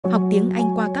Học tiếng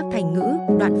Anh qua các thành ngữ,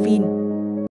 đoạn phim.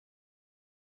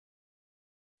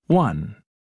 1.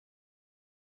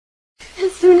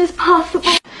 As soon as possible.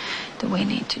 That we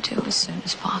need to do as soon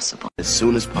as possible. As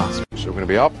soon as possible. So we're going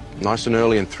to be up nice and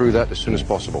early and through that as soon as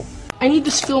possible. I need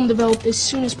this film developed as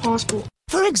soon as possible.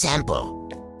 For example,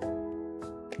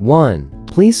 1.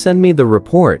 Please send me the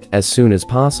report as soon as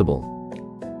possible.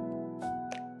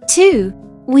 2.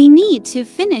 We need to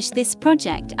finish this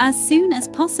project as soon as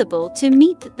possible to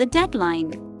meet the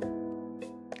deadline.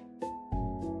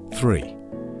 3.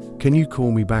 Can you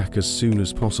call me back as soon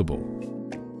as possible?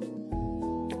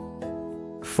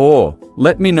 4.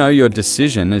 Let me know your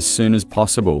decision as soon as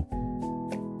possible.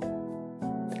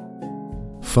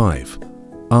 5.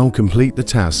 I'll complete the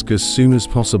task as soon as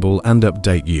possible and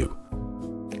update you.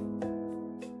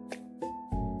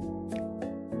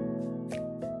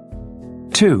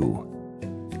 2.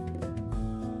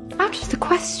 Out of the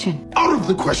question. out of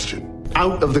the question.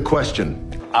 Out of the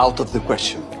question. Out of the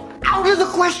question. Out of the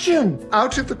question.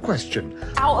 Out of the question.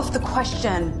 Out of the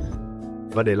question.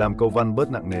 Và để làm câu văn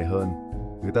bớt nặng nề hơn,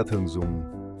 người ta thường dùng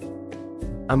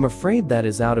I'm afraid that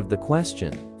is out of the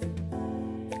question.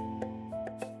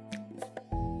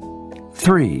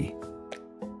 3.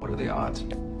 What are the odds?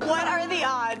 What are the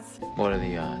odds? What are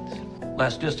the odds?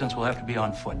 Last distance will have to be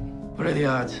on foot. What are the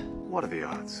odds? What are the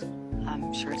odds?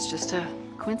 I'm sure it's just a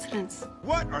coincidence.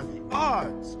 What are the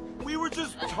odds? We were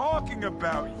just talking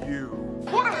about you.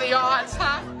 What are the odds,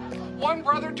 huh? One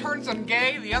brother turns him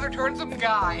gay, the other turns him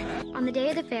guy. On the day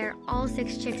of the fair, all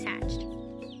 6 chicks hatched.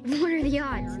 What are the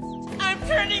odds? I'm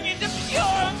turning into pure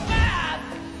math!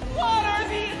 What are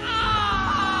the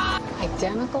odds?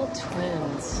 Identical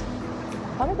twins.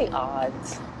 What are the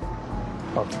odds?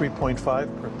 About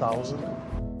 3.5 per thousand.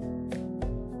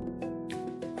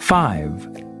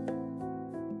 5.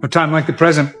 No time like the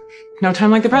present. No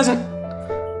time like the present.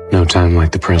 No time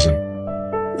like the present.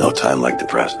 No time like the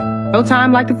present. No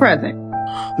time like the present.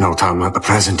 No time like the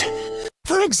present.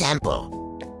 For example,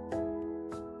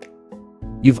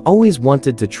 You've always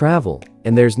wanted to travel,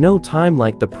 and there's no time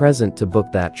like the present to book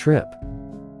that trip.